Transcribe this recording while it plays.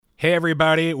Hey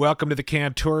everybody, welcome to the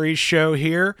Cantore show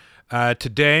here.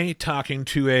 Today, talking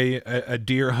to a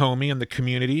dear homie in the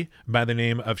community by the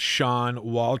name of Shawn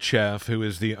Walchef, who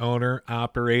is the owner,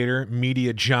 operator,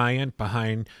 media giant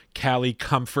behind Cali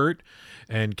Comfort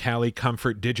and Cali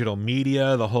Comfort Digital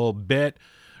Media, the whole bit.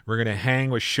 We're going to hang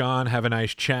with Shawn, have a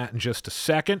nice chat in just a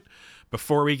second.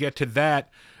 Before we get to that,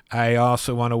 I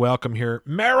also want to welcome here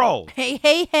Meryl.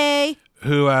 Hey.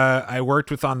 Who I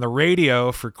worked with on the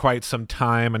radio for quite some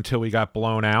time until we got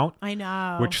blown out. I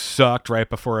know. Which sucked right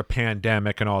before a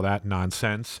pandemic and all that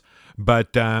nonsense.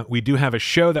 But we do have a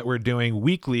show that we're doing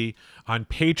weekly on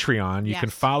Patreon. You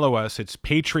can follow us. It's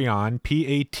Patreon,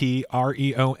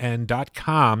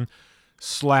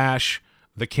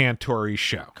 patreon.com/The Cantore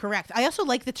Show. Correct. I also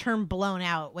like the term blown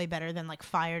out way better than like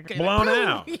fired. Blown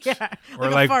out. Yeah. Or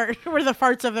like a fart. We're the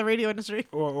farts of the radio industry.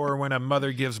 Or when a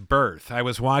mother gives birth. I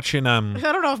was watching I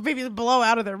don't know if babies blow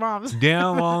out of their moms. Yeah,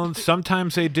 well,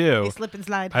 sometimes they do. They slip and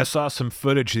slide. I saw some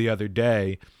footage the other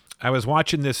day. I was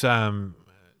watching this there's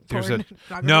Porn.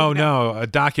 a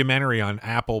documentary on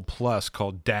Apple Plus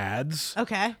called Dads.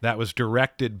 Okay. That was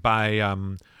directed by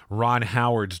Ron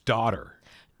Howard's daughter.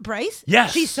 Bryce?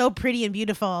 Yes. She's so pretty and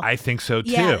beautiful. I think so,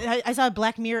 too. Yeah, I saw a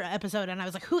Black Mirror episode, and I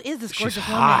was like, who is this gorgeous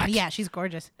woman? hot. Yeah, she's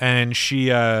gorgeous. And she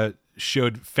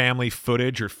showed family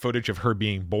footage of her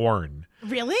being born.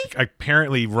 Really?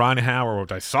 Apparently, Ron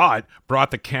Howard, I saw it,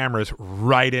 brought the cameras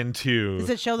right into...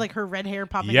 Does it show like her red hair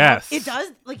popping Yes. out? It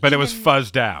does? But it was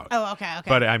fuzzed out. Oh, okay.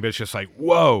 But I'm just like,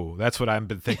 whoa, that's what I've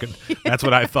been thinking. That's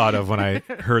what I thought of when I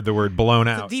heard the word blown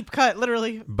out. It's a deep cut,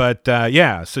 literally. But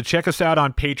so check us out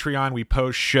on Patreon. We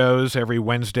post shows every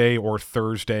Wednesday or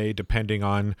Thursday, depending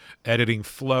on editing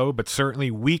flow, but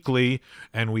certainly weekly.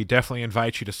 And we definitely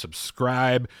invite you to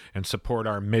subscribe and support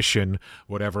our mission,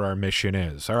 whatever our mission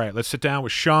is. All right, let's sit down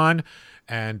with Shawn.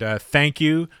 And thank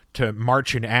you to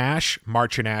March and Ash,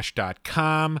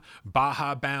 marchandash.com,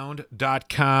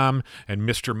 bajabound.com, and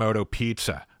Mr. Moto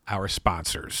Pizza, our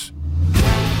sponsors.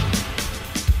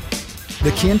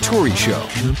 The Cantore Show.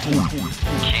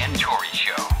 Cantore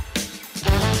Show.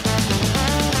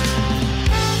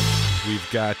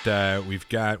 We've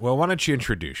got, well, why don't you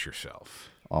introduce yourself?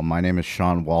 Well, my name is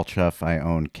Shawn Walchef. I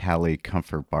own Cali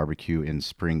Comfort BBQ in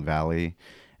Spring Valley.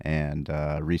 And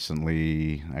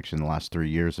recently, actually in the last 3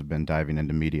 years, I've been diving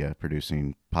into media,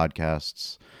 producing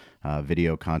podcasts,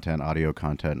 video content, audio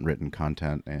content, written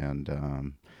content, and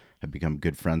have become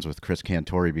good friends with Chris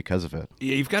Cantore because of it.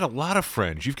 Yeah, you've got a lot of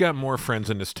friends. You've got more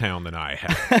friends in this town than I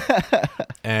have.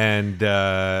 And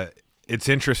it's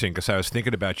interesting because I was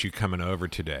thinking about you coming over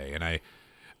today, and I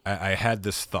had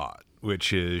this thought,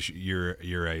 which is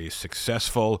you're a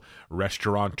successful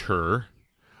restaurateur.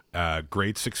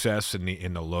 Great success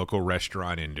in the local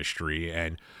restaurant industry,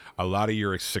 and a lot of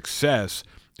your success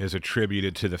is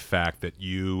attributed to the fact that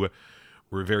you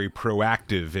were very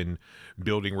proactive in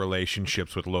building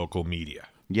relationships with local media.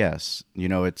 Yes,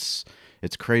 it's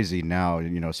crazy now,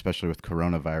 especially with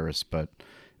coronavirus, but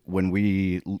when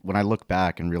I look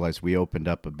back and realize we opened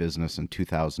up a business in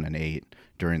 2008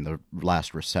 during the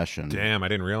last recession. Damn, I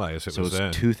didn't realize it was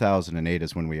then. 2008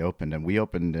 is when we opened, and we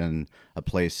opened in a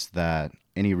place that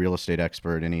any real estate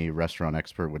expert, any restaurant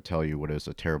expert would tell you what is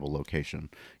a terrible location.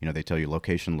 They tell you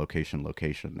location, location,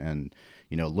 location. And,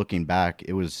 looking back,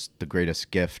 it was the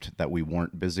greatest gift that we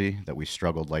weren't busy, that we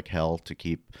struggled like hell to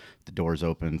keep the doors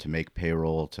open, to make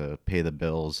payroll, to pay the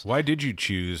bills. Why did you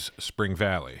choose Spring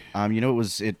Valley?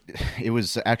 It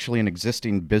was actually an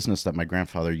existing business that my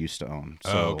grandfather used to own.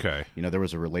 So, okay. There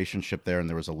was a relationship there, and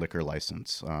there was a liquor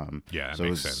license. Yeah, so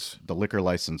makes sense. The liquor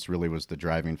license really was the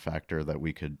driving factor that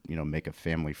we could, make a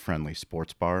family-friendly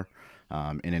sports bar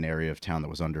in an area of town that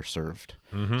was underserved.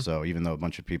 Mm-hmm. So even though a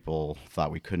bunch of people thought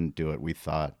we couldn't do it, we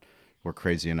thought we're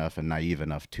crazy enough and naive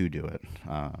enough to do it.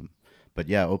 But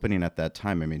yeah, opening at that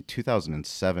time,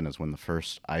 2007 is when the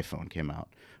first iPhone came out,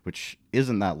 which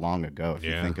isn't that long ago if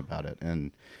you think about it.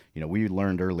 And, we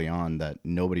learned early on that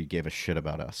nobody gave a shit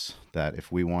about us, that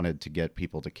if we wanted to get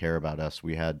people to care about us,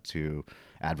 we had to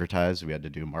advertise, we had to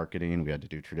do marketing, we had to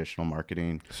do traditional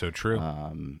marketing. So true.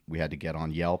 We had to get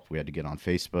on Yelp, we had to get on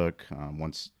Facebook.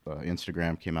 Once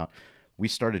Instagram came out, we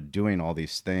started doing all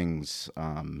these things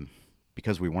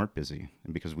because we weren't busy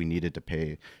and because we needed to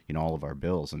pay, all of our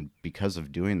bills. And because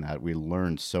of doing that, we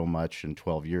learned so much in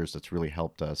 12 years that's really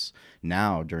helped us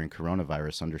now during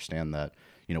coronavirus understand that,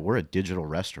 we're a digital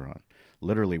restaurant.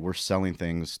 Literally, we're selling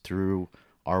things through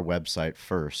our website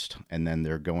first, and then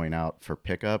they're going out for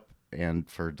pickup and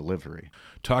for delivery.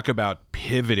 Talk about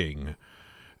pivoting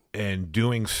and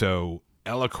doing so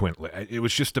eloquently. It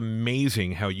was just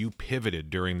amazing how you pivoted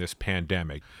during this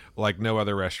pandemic like no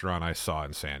other restaurant I saw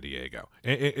in San Diego.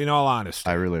 In all honesty.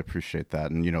 I really appreciate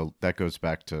that. And, that goes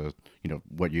back to,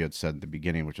 what you had said at the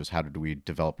beginning, which is how did we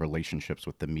develop relationships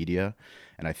with the media?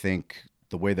 And I think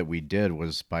the way that we did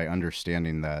was by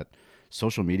understanding that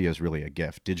social media is really a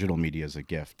gift. Digital media is a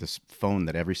gift. This phone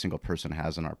that every single person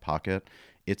has in our pocket,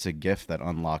 it's a gift that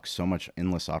unlocks so much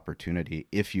endless opportunity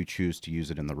if you choose to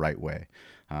use it in the right way.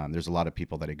 There's a lot of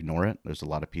people that ignore it. There's a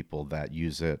lot of people that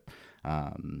use it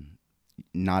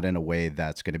not in a way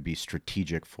that's going to be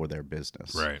strategic for their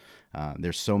business. Right.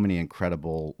 There's so many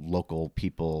incredible local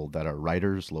people that are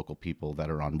writers, local people that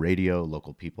are on radio,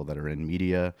 local people that are in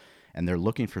media, and they're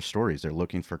looking for stories. They're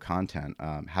looking for content.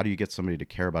 How do you get somebody to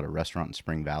care about a restaurant in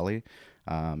Spring Valley?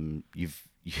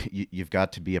 You've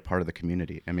got to be a part of the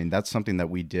community. I mean, that's something that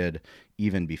we did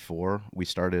even before we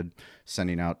started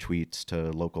sending out tweets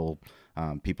to local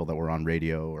people that were on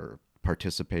radio or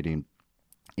participating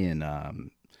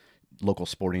in local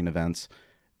sporting events.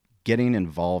 Getting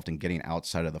involved and getting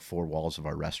outside of the four walls of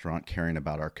our restaurant, caring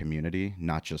about our community,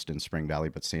 not just in Spring Valley,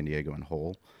 but San Diego in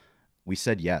whole. We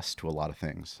said yes to a lot of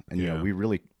things. And, we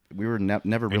were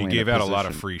never really. And you gave out a lot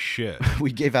of free shit.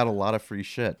 We gave out a lot of free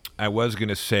shit. I was going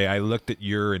to say, I look at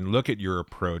your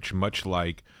approach much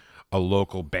like a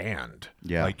local band.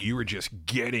 Yeah. Like you were just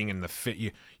getting in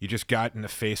the you just got in the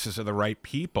faces of the right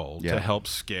people to help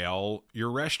scale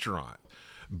your restaurant.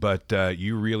 But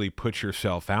you really put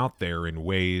yourself out there in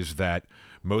ways that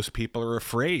most people are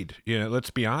afraid.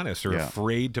 Let's be honest, they're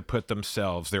afraid to put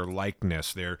themselves, their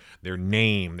likeness, their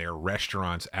name, their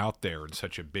restaurants out there in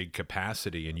such a big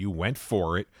capacity. And you went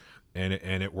for it, and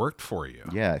it worked for you.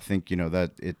 Yeah, I think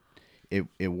that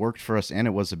it worked for us, and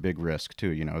it was a big risk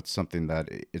too. It's something that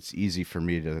it's easy for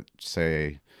me to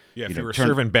say. Yeah, if you were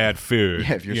serving bad food,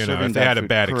 if you're serving if they had a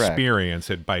bad correct. experience,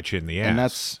 it'd bite you in the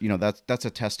ass. And that's a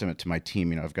testament to my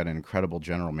team. I've got an incredible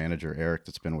general manager, Eric,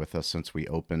 that's been with us since we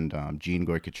opened. Gene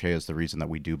Goycochea is the reason that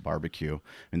we do barbecue. I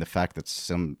mean, the fact that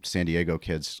some San Diego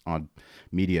kids on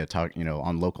media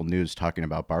on local news talking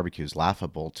about barbecue is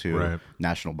laughable to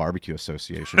National Barbecue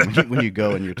Association. when you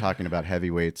go and you're talking about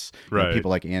heavyweights,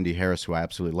 people like Andy Harris, who I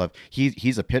absolutely love.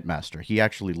 He's a pit master. He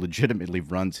actually legitimately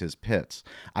runs his pits.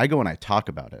 I go and I talk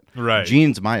about it. Right.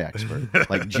 Gene's my expert.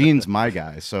 Gene's my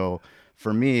guy. So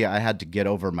for me, I had to get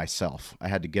over myself. I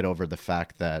had to get over the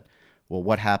fact that, well,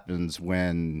 what happens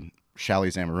when Shally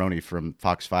Zamoroni from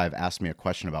Fox 5 asked me a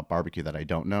question about barbecue that I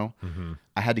don't know? Mm-hmm.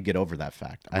 I had to get over that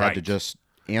fact. I had to just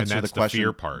answer the question. The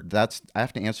fear part. I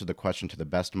have to answer the question to the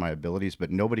best of my abilities, but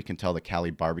nobody can tell the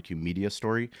Cali BBQ Media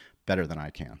story better than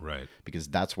I can. Right. Because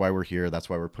that's why we're here. That's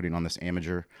why we're putting on this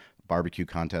amateur barbecue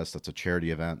contest. That's a charity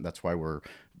event. That's why we're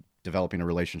developing a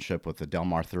relationship with the Del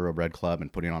Mar Thoroughbred Club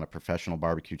and putting on a professional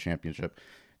barbecue championship.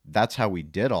 That's how we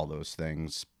did all those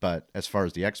things. But as far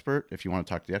as the expert, if you want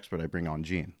to talk to the expert, I bring on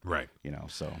Gene. Right.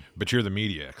 So. But you're the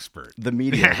media expert. The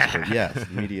media expert, yes.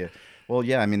 Media. Well,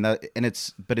 yeah, I mean,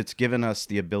 it's given us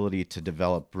the ability to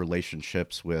develop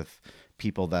relationships with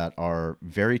people that are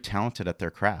very talented at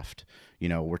their craft.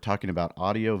 We're talking about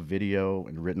audio, video,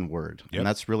 and written word. Yep. And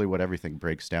that's really what everything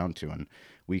breaks down to. And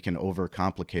we can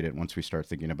overcomplicate it once we start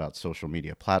thinking about social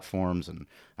media platforms. And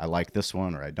I like this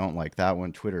one or I don't like that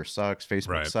one. Twitter sucks.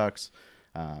 Facebook sucks.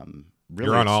 Really,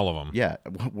 you're on all of them. Yeah,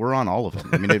 we're on all of them.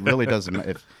 I mean, it really doesn't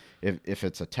matter if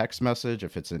it's a text message,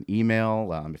 if it's an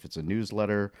email, if it's a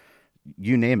newsletter,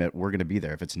 you name it, we're going to be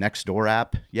there. If it's Nextdoor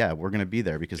app, we're going to be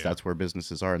there because that's where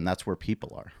businesses are and that's where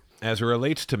people are. As it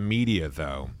relates to media,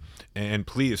 though, and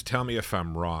please tell me if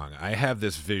I'm wrong, I have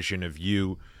this vision of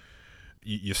you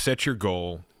set your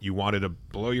goal, you wanted to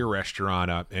blow your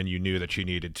restaurant up, and you knew that you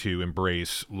needed to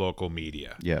embrace local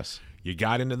media. Yes. You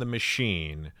got into the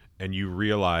machine, and you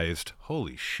realized,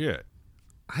 holy shit,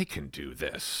 I can do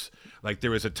this. Like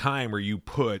there was a time where you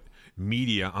put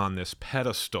media on this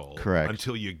pedestal. Correct.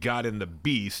 Until you got in the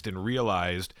beast and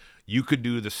realized you could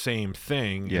do the same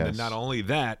thing. Yes. And then not only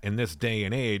that, in this day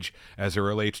and age, as it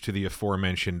relates to the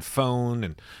aforementioned phone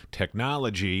and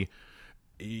technology,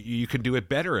 you can do it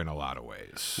better in a lot of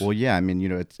ways. Well, yeah, I mean,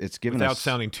 it's given without us...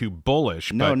 sounding too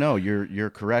bullish. No, you're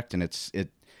correct, and it's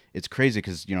crazy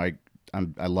because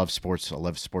I love sports. I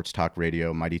love sports talk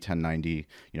radio, Mighty 1090.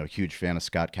 Huge fan of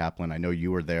Scott Kaplan. I know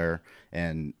you were there,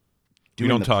 and we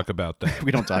don't talk about that.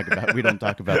 we don't talk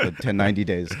about the 1090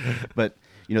 days, but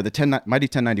Mighty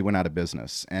 1090 went out of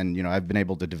business, and I've been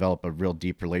able to develop a real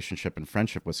deep relationship and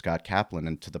friendship with Scott Kaplan,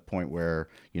 and to the point where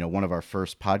one of our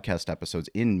first podcast episodes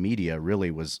in media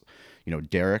really was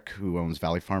Derek, who owns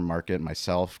Valley Farm Market,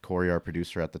 myself, Corey, our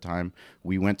producer at the time.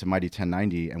 We went to Mighty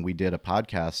 1090 and we did a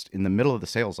podcast in the middle of the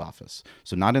sales office,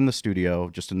 so not in the studio,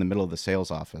 just in the middle of the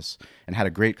sales office, and had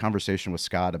a great conversation with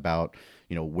Scott about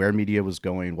where media was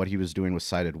going, what he was doing with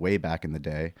Cited way back in the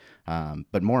day.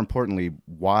 But more importantly,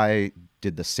 why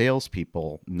did the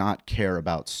salespeople not care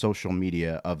about social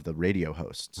media of the radio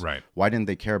hosts? Right. Why didn't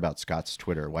they care about Scott's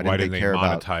Twitter? Why didn't they care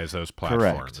monetize those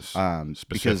platforms? Correct.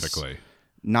 Specifically. Because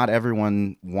not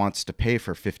everyone wants to pay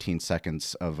for 15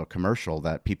 seconds of a commercial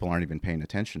that people aren't even paying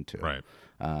attention to. Right.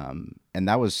 And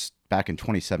that was back in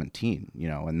 2017,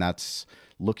 and that's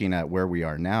looking at where we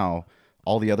are now.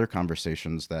 All the other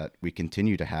conversations that we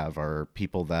continue to have are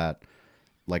people that,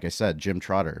 like I said, Jim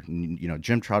Trotter.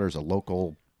 Jim Trotter is a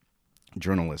local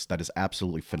journalist that is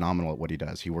absolutely phenomenal at what he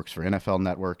does. He works for NFL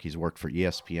Network. He's worked for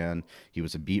ESPN. He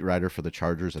was a beat writer for the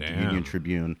Chargers at the Union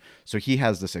Tribune. So he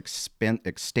has this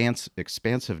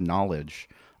expansive knowledge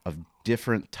of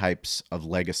different types of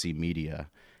legacy media,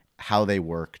 how they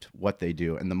worked, what they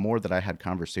do. And the more that I had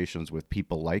conversations with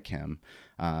people like him,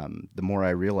 the more I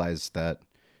realized that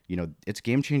it's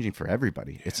game changing for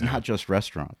everybody. Yeah. It's not just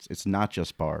restaurants. It's not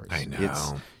just bars. I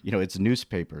know. It's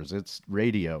newspapers, it's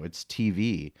radio, it's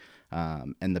TV.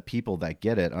 And the people that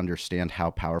get it understand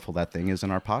how powerful that thing is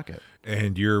in our pocket.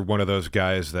 And you're one of those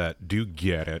guys that do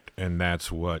get it. And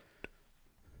that's what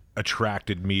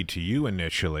attracted me to you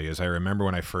initially. As I remember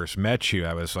when I first met you,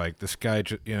 I was like, this guy,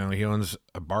 he owns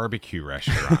a barbecue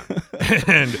restaurant.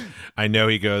 And I know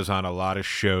he goes on a lot of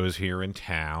shows here in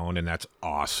town, and that's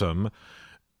awesome.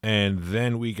 And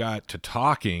then we got to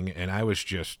talking, and I was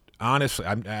just, honestly,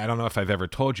 I don't know if I've ever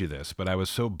told you this, but I was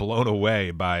so blown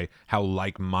away by how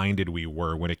like-minded we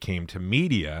were when it came to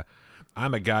media.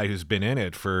 I'm a guy who's been in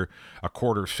it for a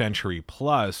quarter century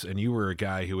plus, and you were a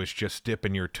guy who was just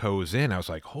dipping your toes in. I was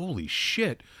like, holy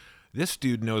shit, this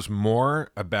dude knows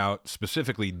more about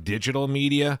specifically digital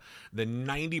media than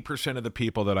 90% of the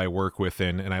people that I work with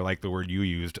in, and I like the word you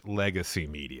used, legacy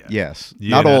media. Yes.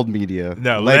 Not old media.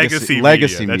 No, legacy media.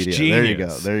 That's media.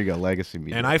 Genius. There you go. Legacy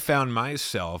media. And I found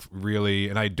myself really,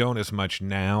 and I don't as much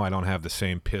now, I don't have the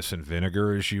same piss and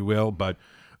vinegar as you will, but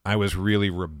I was really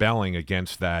rebelling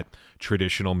against that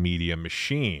traditional media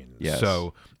machine. Yes.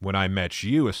 So when I met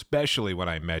you, especially when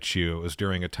I met you, it was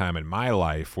during a time in my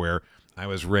life where I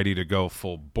was ready to go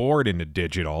full board into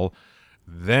digital.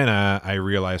 Then I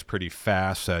realized pretty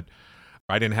fast that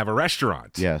I didn't have a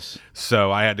restaurant. Yes. So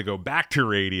I had to go back to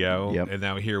radio. Yep. And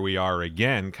now here we are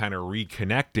again, kind of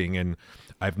reconnecting. And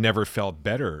I've never felt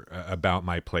better about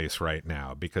my place right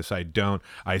now because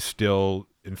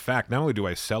in fact, not only do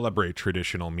I celebrate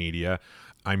traditional media,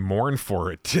 I mourn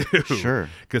for it too. Sure.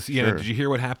 Because did you hear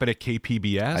what happened at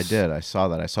KPBS? I did. I saw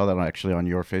that. Actually on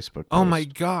your Facebook post. Oh my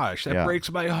gosh, that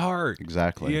breaks my heart.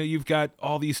 Exactly. You've got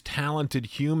all these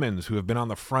talented humans who have been on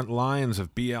the front lines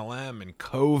of BLM and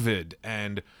COVID,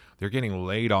 and they're getting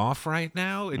laid off right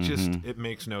now. It just it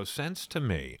makes no sense to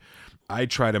me. I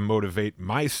try to motivate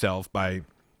myself by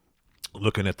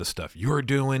looking at the stuff you're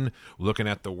doing, looking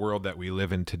at the world that we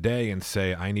live in today and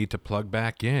say, I need to plug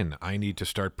back in. I need to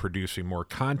start producing more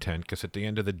content because at the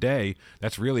end of the day,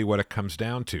 that's really what it comes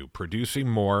down to. Producing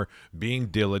more, being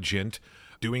diligent,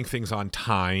 doing things on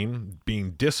time,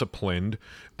 being disciplined,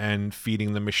 and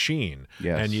feeding the machine.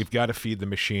 Yes. And you've got to feed the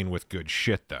machine with good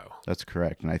shit, though. That's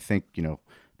correct. And I think,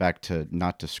 back to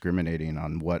not discriminating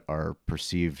on what our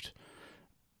perceived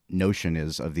notion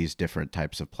is of these different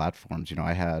types of platforms.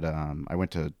 I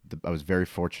was very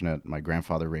fortunate. My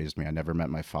grandfather raised me. I never met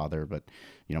my father, but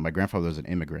my grandfather was an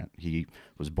immigrant. He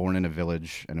was born in a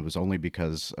village, and it was only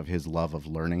because of his love of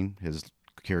learning, his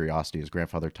curiosity. His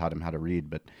grandfather taught him how to read,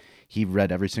 but he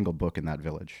read every single book in that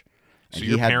village. So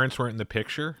your parents weren't in the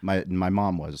picture? My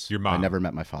mom was. Your mom? I never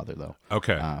met my father though.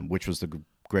 Okay. Which was the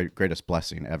greatest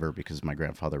blessing ever because my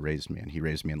grandfather raised me, and he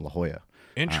raised me in La Jolla.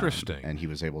 Interesting. And he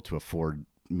was able to afford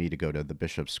me to go to the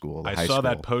Bishop's School. I saw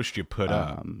that post you put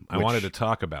up. I wanted to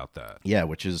talk about that. Yeah,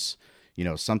 which is,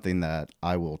 something that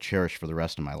I will cherish for the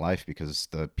rest of my life because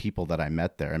the people that I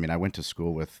met there, I went to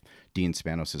school with Dean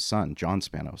Spanos' son, John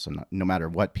Spanos, and no matter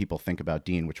what people think about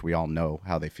Dean, which we all know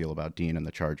how they feel about Dean and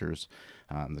the Chargers,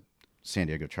 the San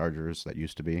Diego Chargers that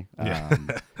used to be.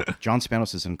 John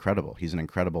Spanos is incredible. He's an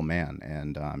incredible man.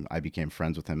 And I became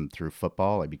friends with him through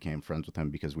football. I became friends with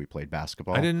him because we played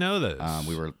basketball. I didn't know this.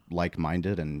 We were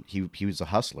like-minded, and he was a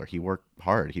hustler. He worked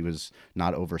hard. He was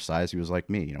not oversized. He was like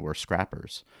me. We're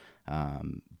scrappers.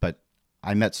 But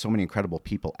I met so many incredible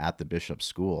people at the Bishop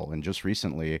School. And just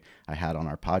recently, I had on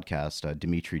our podcast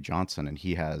Dimitri Johnson, and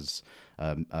he has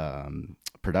a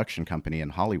production company in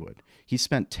Hollywood. He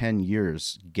spent 10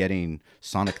 years getting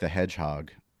Sonic the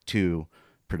Hedgehog to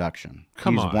production.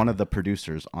 Come He's on. one of the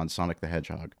producers on Sonic the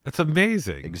Hedgehog. That's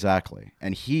amazing. Exactly.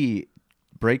 And he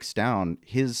breaks down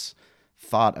his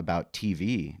thought about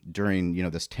TV during,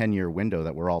 this 10-year window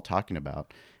that we're all talking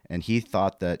about. And he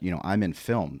thought that, I'm in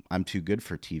film. I'm too good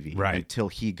for TV. Right. Until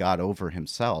he got over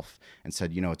himself and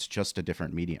said, it's just a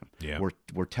different medium. Yeah.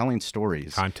 We're telling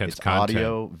stories. Content's it's content.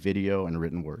 audio, video, and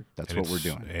written word. That's what we're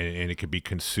doing. And it could be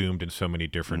consumed in so many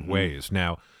different ways.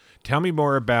 Now, tell me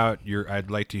more about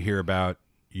I'd like to hear about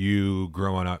you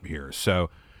growing up here. So,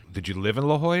 did you live in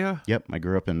La Jolla? Yep, I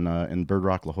grew up in Bird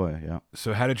Rock, La Jolla. Yeah.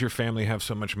 So, how did your family have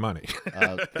so much money?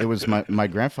 It was my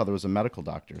grandfather was a medical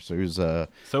doctor, so he was. So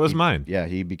was mine. Yeah,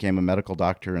 he became a medical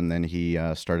doctor, and then he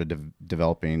started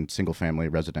developing single-family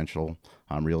residential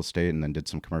real estate, and then did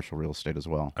some commercial real estate as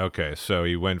well. Okay, so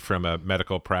he went from a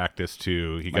medical practice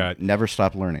to never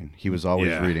stopped learning. He was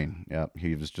always Yeah. reading. Yeah,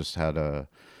 he was just had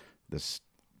this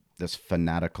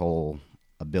fanatical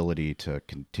ability to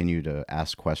continue to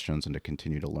ask questions and to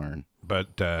continue to learn.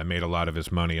 But made a lot of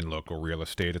his money in local real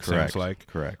estate, it sounds like.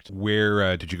 Correct.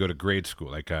 Where did you go to grade school,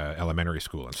 like elementary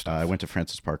school and stuff? I went to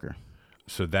Francis Parker,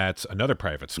 So that's another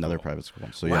private school. another private school.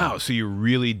 So Wow, yeah. so you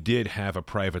really did have a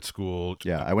private school.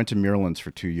 Yeah, I went to Muirlands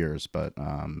for 2 years, but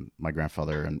my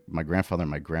grandfather and my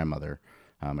grandmother,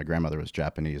 my grandmother was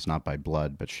Japanese, not by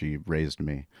blood, but she raised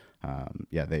me.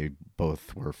 They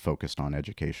both were focused on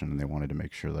education, and they wanted to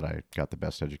make sure that I got the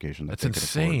best education that That's they could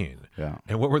afford. insane. Yeah.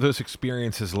 And what were those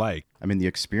experiences like? I mean, the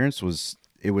experience was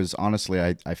honestly,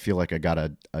 I feel like I got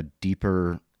a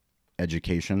deeper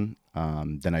education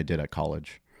than I did at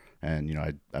college. And,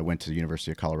 I went to the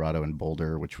University of Colorado in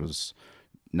Boulder, which was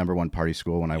 #1 party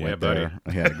school when I went there.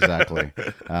 Yeah, exactly.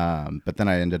 But then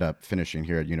I ended up finishing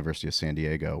here at University of San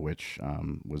Diego, which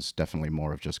was definitely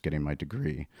more of just getting my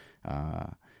degree.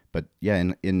 But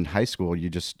yeah, in high school,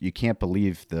 you can't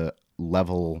believe the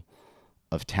level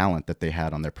of talent that they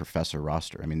had on their professor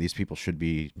roster. I mean, these people should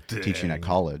be teaching at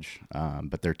college,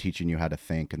 but they're teaching you how to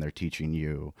think, and they're teaching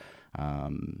you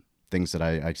things that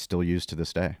I still use to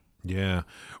this day. Yeah.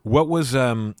 What was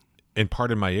and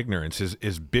pardon my ignorance,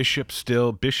 is Bishop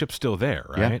still there,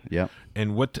 right? Yeah.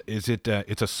 And what is it?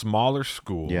 It's a smaller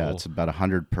school. Yeah, it's about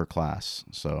 100 per class.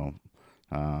 So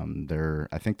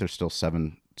I think they're still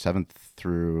seventh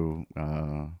through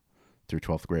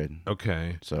 12th grade.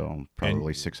 Okay. So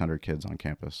probably 600 kids on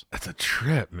campus. That's a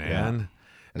trip, man.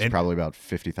 It's probably about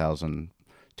 50,000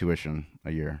 tuition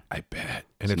a year. I bet.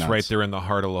 And it's nuts. right there in the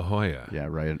heart of La Jolla. Yeah,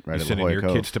 right You at La sending Jolla your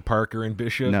Cove. kids to Parker and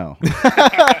Bishop? No.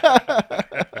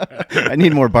 I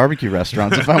need more barbecue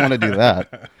restaurants if I want to do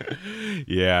that.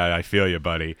 Yeah, I feel you,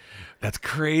 buddy. That's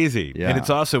crazy. Yeah. And it's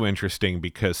also interesting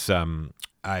because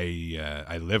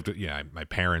I lived, my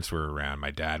parents were around,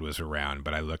 my dad was around,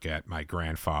 but I look at my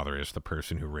grandfather as the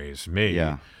person who raised me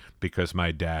because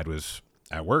my dad was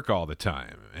at work all the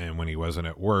time. And when he wasn't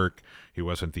at work, he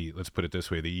wasn't let's put it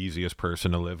this way, the easiest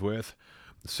person to live with.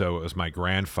 So it was my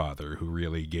grandfather who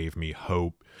really gave me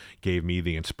hope, gave me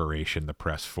the inspiration to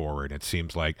press forward. It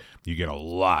seems like you get a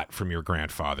lot from your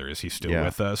grandfather. Is he still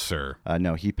with us, or?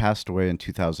 No, he passed away in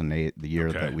 2008, the year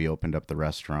Okay. that we opened up the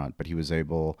restaurant. But he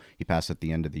passed at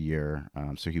the end of the year,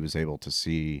 so he was able to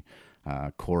see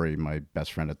Corey, my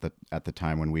best friend at the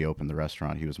time when we opened the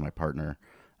restaurant. He was my partner.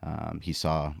 He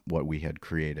saw what we had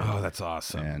created. Oh, that's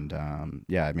awesome. And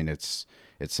I mean, it's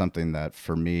something that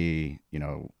for me,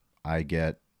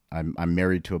 I'm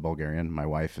married to a Bulgarian. My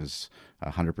wife is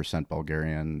 100%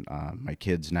 Bulgarian. My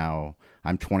kids now,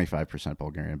 I'm 25%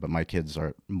 Bulgarian, but my kids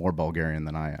are more Bulgarian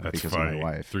than I am That's because funny. of my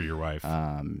wife. Through your wife.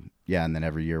 And then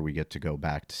every year we get to go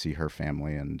back to see her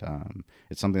family, and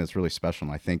it's something that's really special.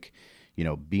 And I think,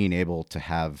 being able to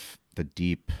have the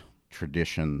deep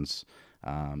traditions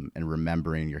and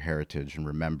remembering your heritage and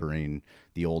remembering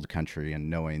the old country and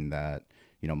knowing that,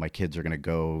 my kids are going to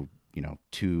go,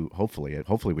 to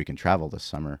hopefully we can travel this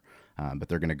summer, but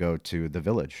they're going to go to the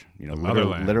village,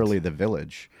 literally the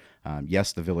village.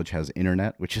 Yes, the village has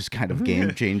internet, which is kind of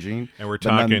game changing. And we're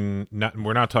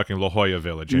not talking La Jolla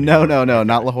Village anymore. No,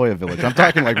 not La Jolla Village. I'm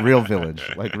talking like real village,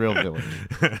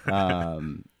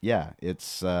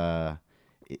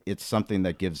 it's something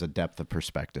that gives a depth of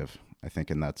perspective, I think,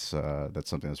 and that's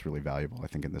something that's really valuable, I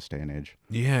think, in this day and age.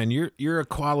 Yeah, and you're a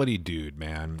quality dude,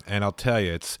 man. And I'll tell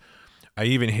you, I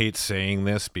even hate saying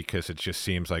this because it just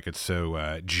seems like it's so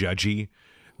judgy.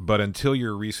 But until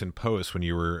your recent post when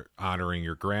you were honoring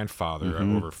your grandfather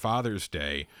over Father's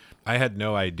Day, I had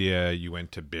no idea you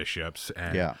went to Bishop's.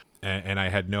 And and I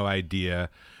had no idea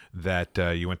that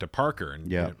you went to Parker.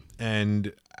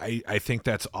 And I think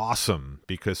that's awesome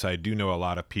because I do know a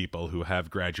lot of people who have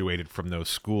graduated from those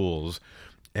schools,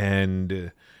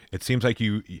 and it seems like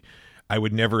I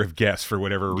would never have guessed for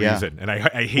whatever reason. And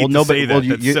I hate to say that.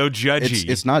 That's so judgy.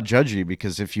 It's not judgy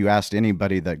because if you asked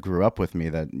anybody that grew up with me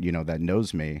that that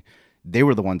knows me, they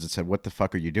were the ones that said, "What the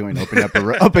fuck are you doing?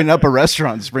 Opening up a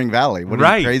restaurant in Spring Valley? What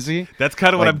are you, crazy?" That's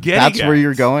kind of what I'm getting. That's where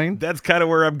you're going. That's kind of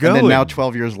where I'm going. And then now,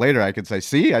 12 years later, I could say,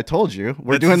 "See, I told you,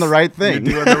 we're doing the right thing.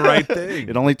 We're doing the right thing."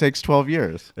 It only takes 12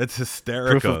 years. That's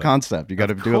hysterical. Proof of concept. You got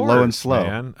to do it low and slow,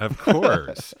 man. Of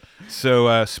course.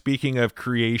 So, speaking of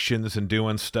creations and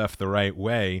doing stuff the right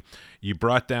way, you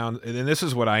brought down, and this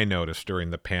is what I noticed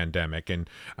during the pandemic, and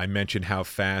I mentioned how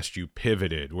fast you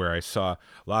pivoted, where I saw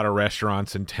a lot of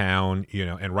restaurants in town,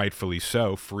 and rightfully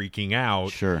so, freaking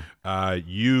out. Sure.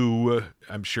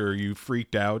 I'm sure you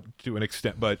freaked out to an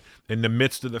extent, but in the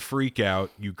midst of the freak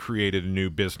out, you created a new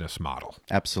business model.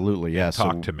 Absolutely, yeah.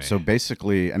 Talk to me. So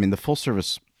basically, I mean, the full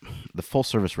service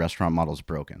restaurant model is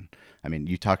broken. I mean,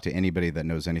 you talk to anybody that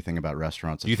knows anything about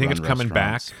restaurants. Do you think it's coming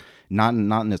back? Not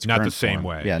in its current not the same form.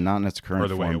 way. Yeah, not in its current or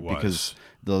the form way it was.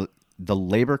 Because the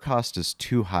labor cost is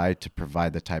too high to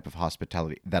provide the type of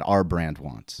hospitality that our brand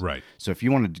wants. Right. So if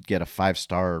you wanted to get a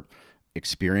 5-star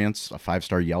experience, a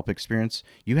 5-star Yelp experience,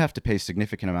 you have to pay a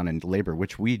significant amount in labor,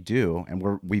 which we do, and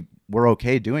we're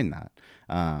okay doing that.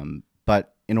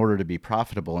 But in order to be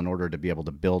profitable, in order to be able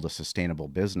to build a sustainable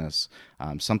business,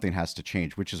 something has to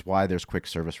change, which is why there's quick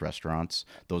service restaurants.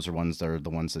 Those are the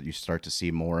ones that you start to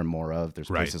see more and more of. There's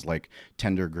places like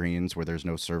Tender Greens where there's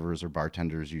no servers or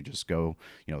bartenders. You just go,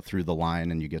 through the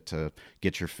line and you get to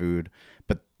get your food.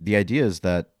 But the idea is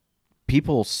that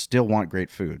people still want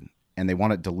great food and they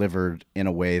want it delivered in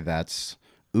a way that's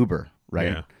Uber,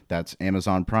 right? Yeah. That's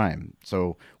Amazon Prime.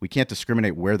 So we can't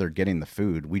discriminate where they're getting the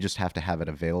food. We just have to have it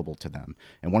available to them.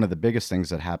 And one of the biggest things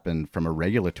that happened from a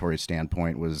regulatory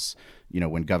standpoint was,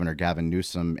 when Governor Gavin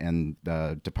Newsom and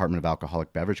the Department of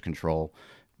Alcoholic Beverage Control,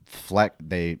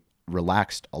 they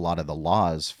relaxed a lot of the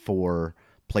laws for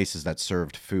places that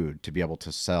served food to be able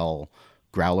to sell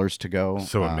growlers to go.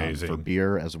 So amazing. For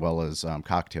beer as well as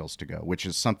cocktails to go, which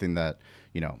is something that,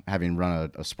 having run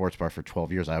a sports bar for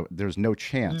 12 years, there's no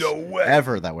chance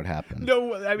ever that would happen.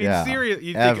 No, I mean, seriously,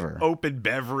 you think open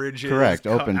beverages, correct?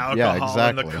 Open, alcohol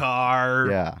exactly. in the car.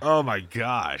 Yeah. Oh my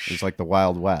gosh. It's like the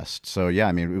Wild West. So yeah,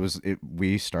 I mean,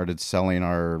 we started selling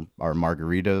our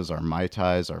margaritas, our Mai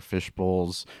Tais, our fish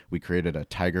bowls. We created a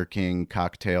Tiger King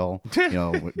cocktail,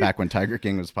 back when Tiger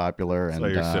King was popular, and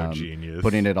you're so genius.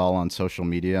 Putting it all on social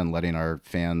media and letting our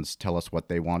fans tell us what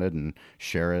they wanted and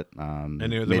share it. And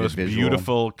they're the most beautiful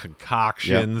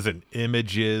concoctions and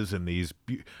images and these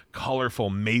colorful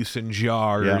mason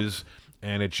jars.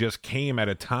 And it just came at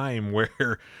a time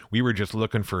where we were just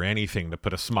looking for anything to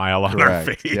put a smile on our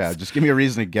face. Yeah, just give me a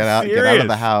reason to get out of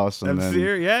the house and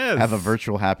have a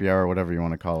virtual happy hour or whatever you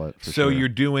want to call it. So you're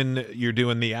doing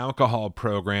the alcohol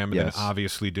program and then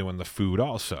obviously doing the food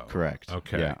also. Correct.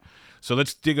 Okay. Yeah. So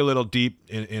let's dig a little deep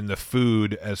in the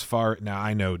food. Now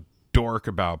I know dork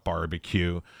about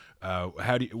barbecue.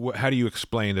 How do you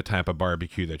explain the type of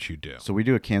barbecue that you do? So we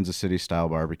do a Kansas City style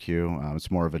barbecue.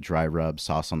 It's more of a dry rub,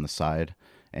 sauce on the side,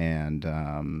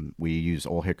 and we use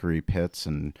Old Hickory pits.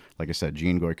 And like I said,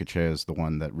 Gene Goykache is the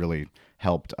one that really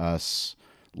helped us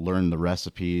learn the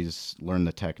recipes, learn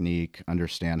the technique,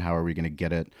 understand how are we going to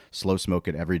get it, slow smoke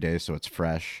it every day so it's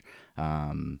fresh.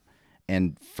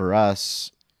 And for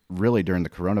us, really during the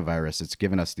coronavirus, it's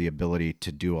given us the ability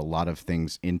to do a lot of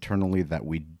things internally that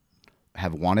we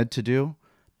have wanted to do,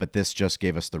 but this just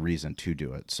gave us the reason to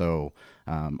do it. So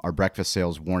our breakfast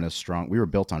sales weren't as strong. We were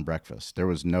built on breakfast. There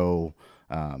was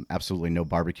absolutely no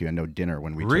barbecue and no dinner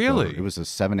when we took over. It was a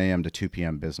 7 a.m. to 2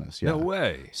 p.m. business. Yeah. No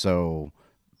way. So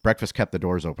breakfast kept the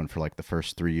doors open for like the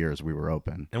first 3 years we were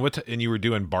open. And you were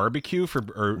doing barbecue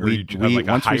or we like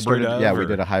a hybrid? We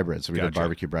did a hybrid. So we did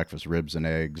barbecue breakfast, ribs and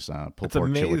eggs, pulled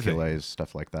pork chilaquiles,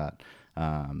 stuff like that.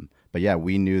 But yeah,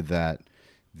 we knew that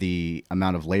the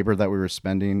amount of labor that we were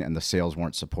spending and the sales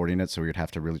weren't supporting it, so we would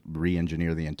have to really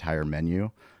re-engineer the entire menu.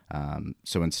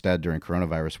 So instead, during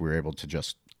coronavirus, we were able to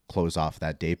just close off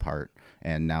that day part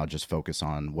and now just focus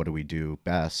on what do we do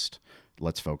best.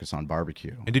 Let's focus on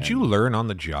barbecue. And did you learn on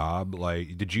the job?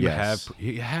 Like, did you have?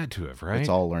 You had to have, right? It's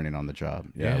all learning on the job.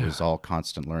 Yeah, it was all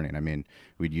constant learning. I mean,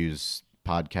 we'd use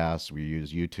podcasts, we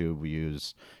use YouTube, we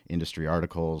use industry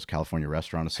articles, California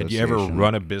Restaurant Association. Had you ever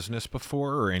run a business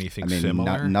before or anything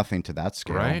similar? Nothing to that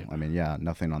scale. Right? I mean,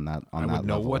 nothing on that level. I would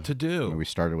know what to do. I mean, we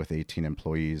started with 18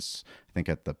 employees. I think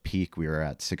at the peak we were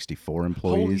at 64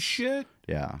 employees. Holy shit.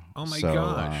 Yeah. Oh my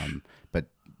gosh. But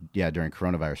during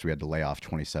coronavirus, we had to lay off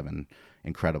 27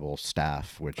 incredible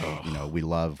staff, which we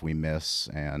love, we miss,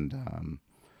 and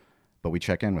but we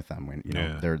check in with them.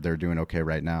 They're doing okay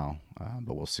right now,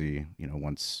 but we'll see.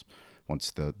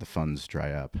 Once the funds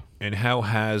dry up. And how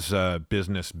has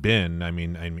business been? I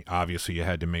mean, obviously you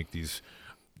had to make these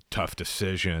tough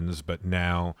decisions, but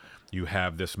now you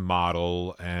have this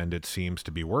model, and it seems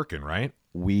to be working, right?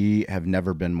 We have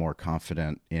never been more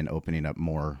confident in opening up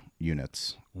more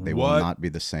units. They will not be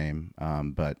the same.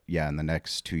 But yeah, in the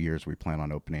next 2 years, we plan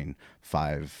on opening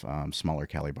 5 smaller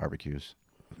Cali barbecues.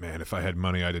 Man, if I had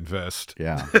money, I'd invest.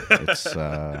 Yeah,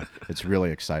 it's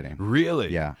really exciting.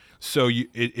 Really? Yeah. So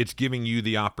it's giving you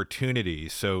the opportunity.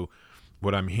 So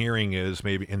what I'm hearing is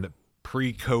maybe in the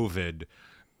pre-COVID,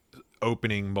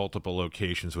 opening multiple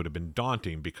locations would have been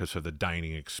daunting because of the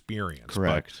dining experience.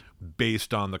 Correct. But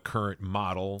based on the current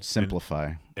model,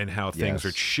 simplify, and how things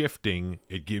are shifting,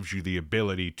 it gives you the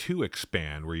ability to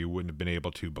expand where you wouldn't have been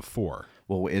able to before.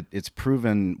 Well, it's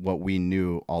proven what we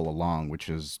knew all along, which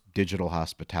is digital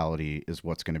hospitality is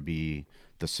what's going to be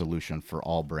the solution for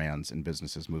all brands and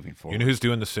businesses moving forward. You know who's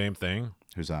doing the same thing?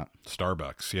 Who's that?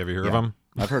 Starbucks. You ever hear of them?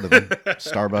 I've heard of them.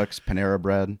 Starbucks, Panera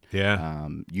Bread. Yeah.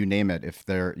 You name it. If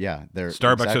they're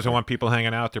Starbucks doesn't want people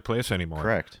hanging out at their place anymore.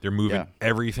 Correct. They're moving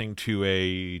everything to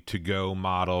a to-go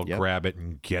model. Yep. Grab it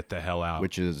and get the hell out.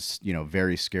 Which is,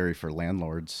 very scary for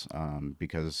landlords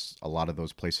because a lot of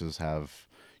those places have,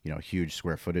 huge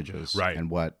square footages. Right. And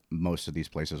what most of these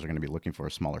places are going to be looking for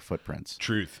is smaller footprints.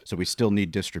 Truth. So we still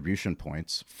need distribution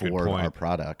points for our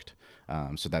product.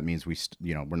 So that means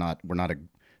we're not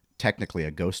technically a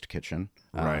ghost kitchen,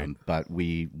 right. But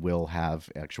we will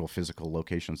have actual physical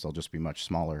locations. They'll just be much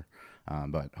smaller,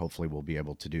 but hopefully we'll be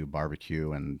able to do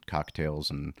barbecue and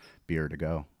cocktails and beer to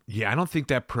go. Yeah, I don't think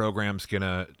that program's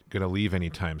gonna leave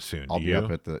anytime soon. I'll be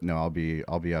up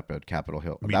at Capitol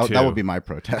Hill. Me too. That will be my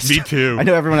protest. Me too. I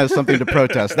know everyone has something to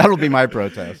protest. That'll be my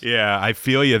protest. Yeah, I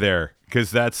feel you there. Because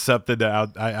that's something that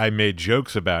I made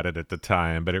jokes about it at the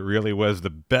time, but it really was the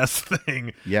best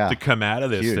thing to come out of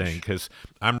this thing. Because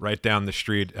I'm right down the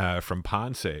street from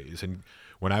Ponce's, and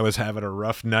when I was having a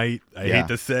rough night, I hate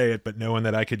to say it, but knowing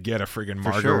that I could get a friggin'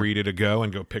 margarita to go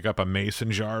and go pick up a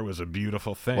mason jar was a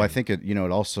beautiful thing. Well, I think it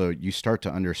also, you start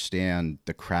to understand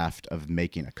the craft of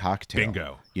making a cocktail.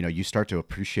 Bingo. You start to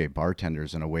appreciate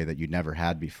bartenders in a way that you never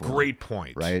had before. Great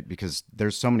point. Right? Because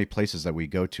there's so many places that we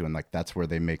go to, and that's where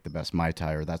they make the best Mai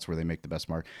Tai, or that's where they make the best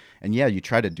marg. And yeah, you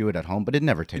try to do it at home, but it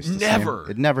never tastes the same.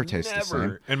 It never tastes the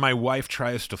same. And my wife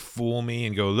tries to fool me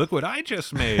and go, look what I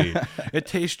just made. It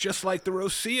tastes just like the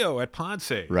Rocio at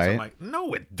Ponce's. Right. I'm like,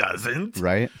 no, it doesn't.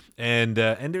 Right. And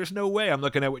there's no way. I'm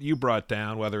looking at what you brought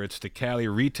down, whether it's the Cali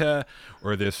Rita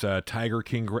or this Tiger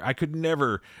King. I could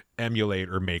never emulate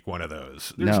or make one of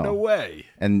those. There's no way.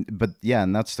 And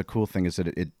that's the cool thing, is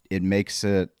that it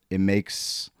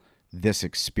makes this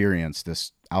experience,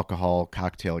 this alcohol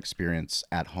cocktail experience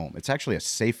at home. It's actually a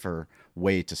safer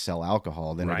way to sell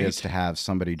alcohol than it is to have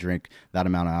somebody drink that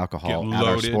amount of alcohol at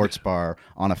our sports bar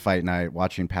on a fight night,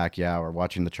 watching Pacquiao or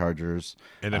watching the Chargers,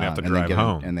 and then have to drive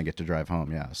home. And then get to drive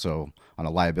home. Yeah. So on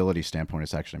a liability standpoint,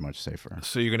 it's actually much safer.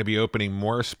 So you're going to be opening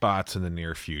more spots in the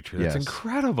near future. That's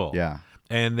incredible. Yeah.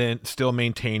 And then still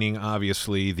maintaining,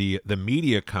 obviously, the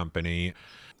media company.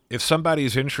 If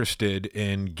somebody's interested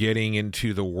in getting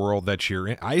into the world that you're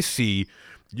in, I see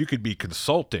you could be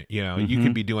consulting. You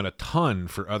could be doing a ton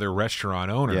for other restaurant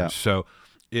owners. Yeah. So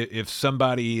if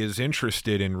somebody is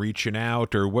interested in reaching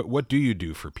out, or what do you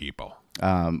do for people?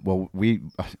 Well,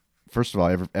 first of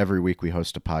all, every week we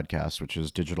host a podcast, which is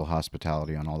Digital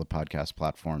Hospitality, on all the podcast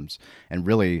platforms. And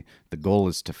really, the goal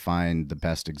is to find the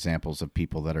best examples of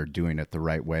people that are doing it the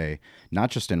right way, not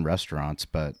just in restaurants,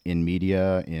 but in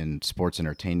media, in sports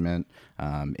entertainment,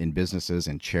 in businesses,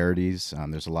 in charities.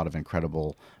 There's a lot of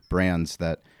incredible brands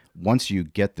that, once you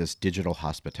get this digital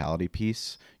hospitality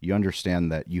piece, you understand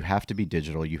that you have to be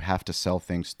digital. You have to sell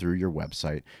things through your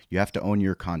website. You have to own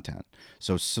your content.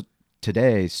 So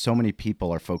today, so many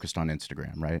people are focused on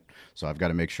Instagram, right? So I've got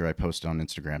to make sure I post on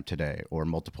Instagram today or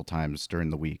multiple times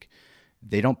during the week.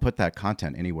 They don't put that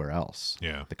content anywhere else.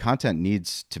 Yeah. The content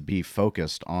needs to be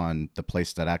focused on the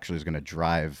place that actually is going to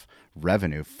drive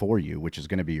revenue for you, which is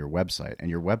going to be your website.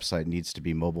 And your website needs to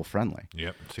be mobile friendly.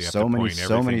 Yep. So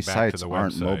many sites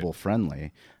aren't mobile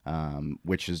friendly,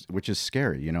 which is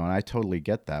scary, and I totally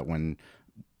get that when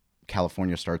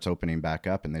California starts opening back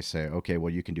up and they say, okay,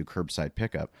 well, you can do curbside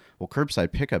pickup. Well,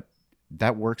 curbside pickup,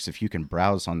 that works if you can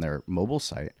browse on their mobile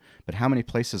site, but how many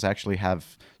places actually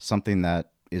have something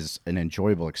that is an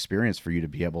enjoyable experience for you to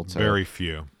be able to, very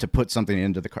few, to put something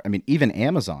into the car? I mean, even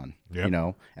Amazon, yep.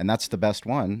 And that's the best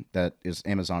one, that is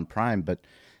Amazon Prime, but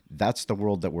that's the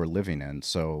world that we're living in.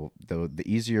 So the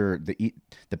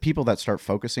people that start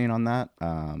focusing on that,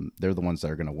 they're the ones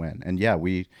that are going to win. And yeah,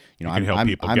 we, you can help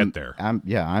people get there.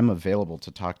 I'm available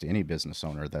to talk to any business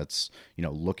owner that's,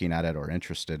 looking at it or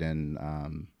interested in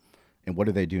what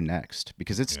do they do next?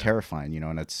 Because it's terrifying,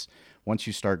 and it's, once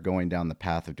you start going down the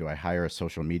path of, do I hire a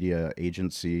social media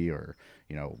agency, or,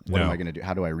 what am I going to do?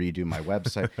 How do I redo my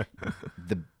website?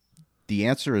 The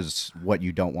answer is what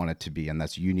you don't want it to be. And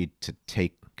that's, you need to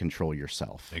take control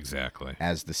yourself. Exactly.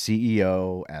 As the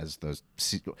CEO,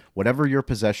 whatever your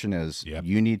possession is,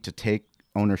 you need to take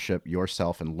ownership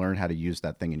yourself and learn how to use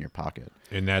that thing in your pocket.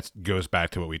 And that goes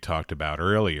back to what we talked about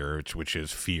earlier, which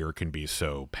is fear can be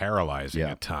so paralyzing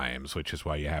at times, which is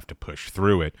why you have to push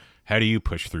through it. How do you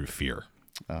push through fear?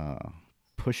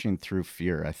 Pushing through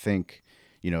fear, I think,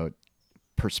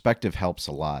 perspective helps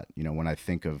a lot. When I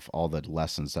think of all the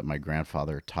lessons that my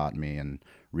grandfather taught me and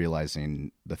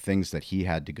realizing the things that he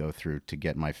had to go through to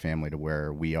get my family to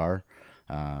where we are,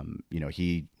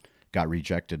 he got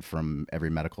rejected from every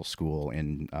medical school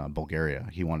in Bulgaria.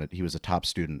 He was a top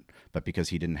student, but because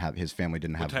his family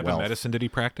didn't have wealth. What type of medicine did he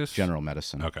practice? General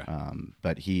medicine. Okay.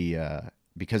 But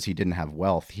because he didn't have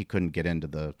wealth, he couldn't get into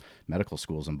the medical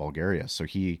schools in Bulgaria. So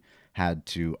he had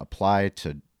to apply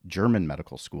to German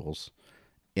medical schools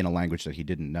in a language that he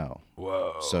didn't know.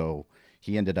 Whoa. So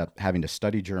he ended up having to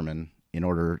study German in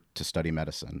order to study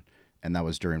medicine. And that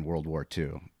was during World War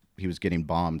II. He was getting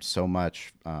bombed so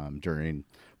much during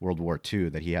World War II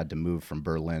that he had to move from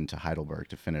Berlin to Heidelberg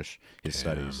to finish his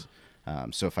studies.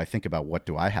 So if I think about what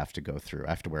do I have to go through,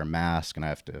 I have to wear a mask and I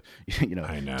have to,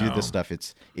 do this stuff.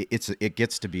 It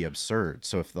gets to be absurd.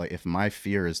 So if my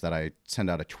fear is that I send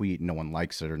out a tweet and no one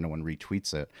likes it or no one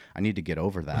retweets it, I need to get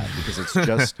over that, because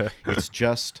it's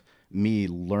just me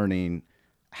learning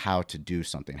how to do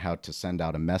something, how to send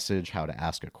out a message, how to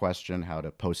ask a question, how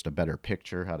to post a better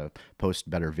picture, how to post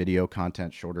better video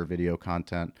content, shorter video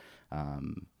content.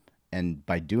 And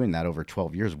by doing that over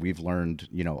 12 years, we've learned,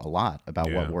 a lot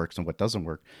about what works and what doesn't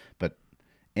work. But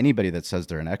anybody that says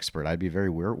they're an expert, I'd be very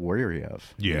wary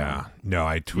of. Yeah. No,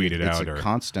 I tweeted out. It's a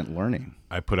constant learning.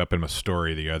 I put up in a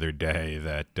story the other day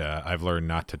that I've learned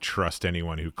not to trust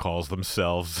anyone who calls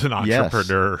themselves an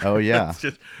entrepreneur. Yes. Oh, yeah.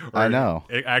 I know.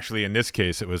 Actually, in this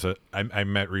case, it was I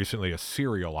met recently a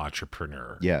serial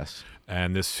entrepreneur. Yes.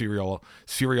 And this serial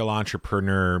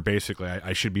entrepreneur, basically,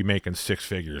 I should be making six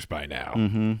figures by now.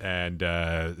 Mm-hmm. And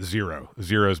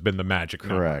zero's been the magic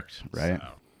number. Correct, right? So,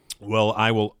 well,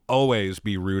 I will always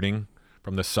be rooting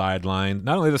from the sideline.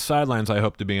 Not only the sidelines, I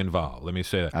hope to be involved. Let me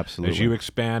say that. Absolutely. As you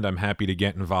expand, I'm happy to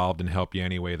get involved and help you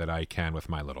any way that I can with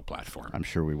my little platform. I'm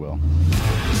sure we will.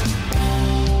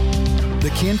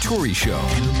 The Cantore Show.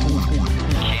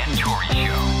 Cantore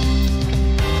Show.